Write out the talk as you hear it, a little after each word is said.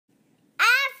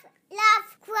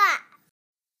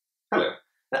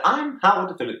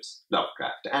Howard Phillips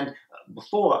Lovecraft, and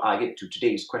before I get to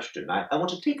today's question, I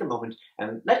want to take a moment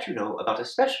and let you know about a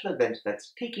special event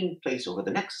that's taking place over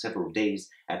the next several days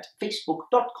at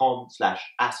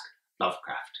facebook.com/asklovecraft.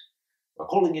 We're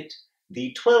calling it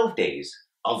the 12 Days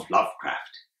of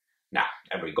Lovecraft. Now,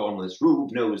 every Gormless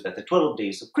Rube knows that the 12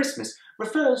 Days of Christmas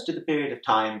refers to the period of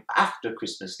time after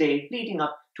Christmas Day leading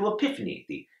up to Epiphany,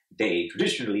 the day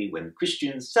traditionally when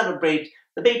Christians celebrate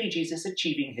the baby Jesus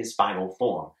achieving his final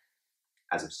form,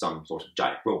 as of some sort of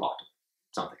giant robot or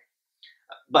something.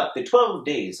 But the 12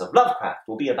 Days of Lovecraft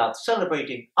will be about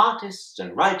celebrating artists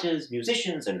and writers,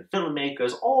 musicians and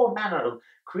filmmakers, all manner of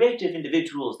creative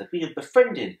individuals that we have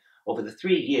befriended over the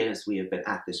 3 years we have been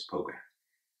at this program.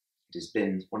 It has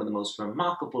been one of the most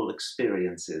remarkable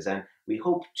experiences, and we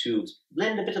hope to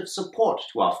lend a bit of support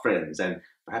to our friends and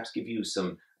perhaps give you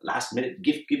some last-minute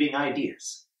gift-giving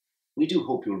ideas. We do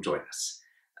hope you'll join us.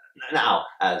 Now,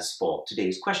 as for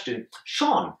today's question,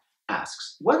 Sean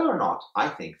asks whether or not I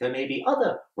think there may be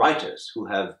other writers who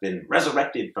have been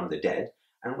resurrected from the dead,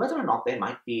 and whether or not they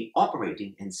might be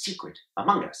operating in secret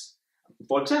among us.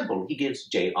 For example, he gives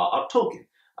J.R.R. Tolkien.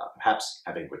 Perhaps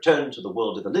having returned to the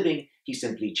world of the living, he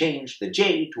simply changed the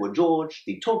J to a George,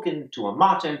 the Tolkien to a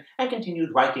Martin, and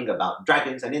continued writing about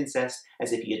dragons and incest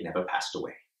as if he had never passed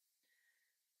away.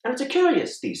 And it's a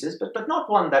curious thesis, but not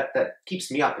one that keeps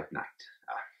me up at night.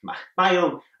 My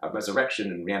own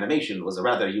resurrection and reanimation was a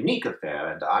rather unique affair,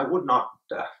 and I would not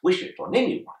wish it on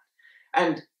anyone.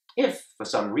 And if, for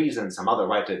some reason, some other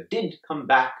writer did come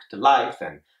back to life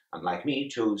and, unlike me,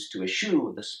 chose to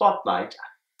eschew the spotlight,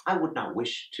 I would not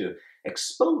wish to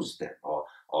expose them or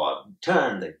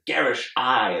turn the garish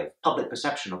eye of public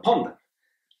perception upon them.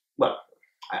 Well,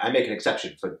 I make an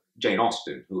exception for Jane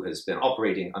Austen, who has been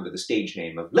operating under the stage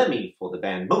name of Lemmy for the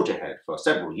band Motorhead for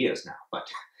several years now, but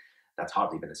that's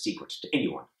hardly been a secret to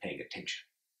anyone paying attention.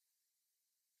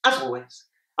 As always,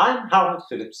 I'm Howard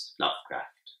Phillips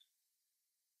Lovecraft.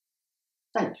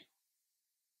 Thank you.